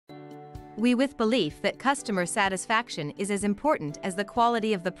We with belief that customer satisfaction is as important as the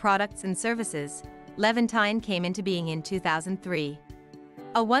quality of the products and services, Levantine came into being in 2003.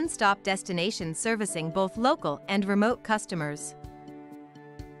 A one-stop destination servicing both local and remote customers.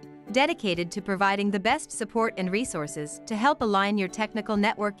 Dedicated to providing the best support and resources to help align your technical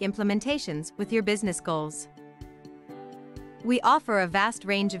network implementations with your business goals. We offer a vast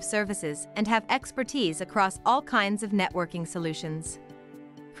range of services and have expertise across all kinds of networking solutions,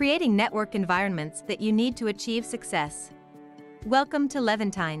 creating network environments that you need to achieve success. Welcome to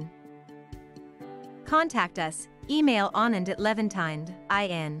Levantine. Contact us, email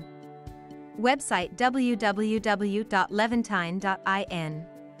onand@levantine.in. Website www.levantine.in.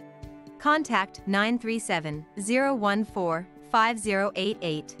 Contact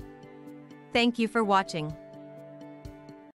 937-014-5088. Thank you for watching.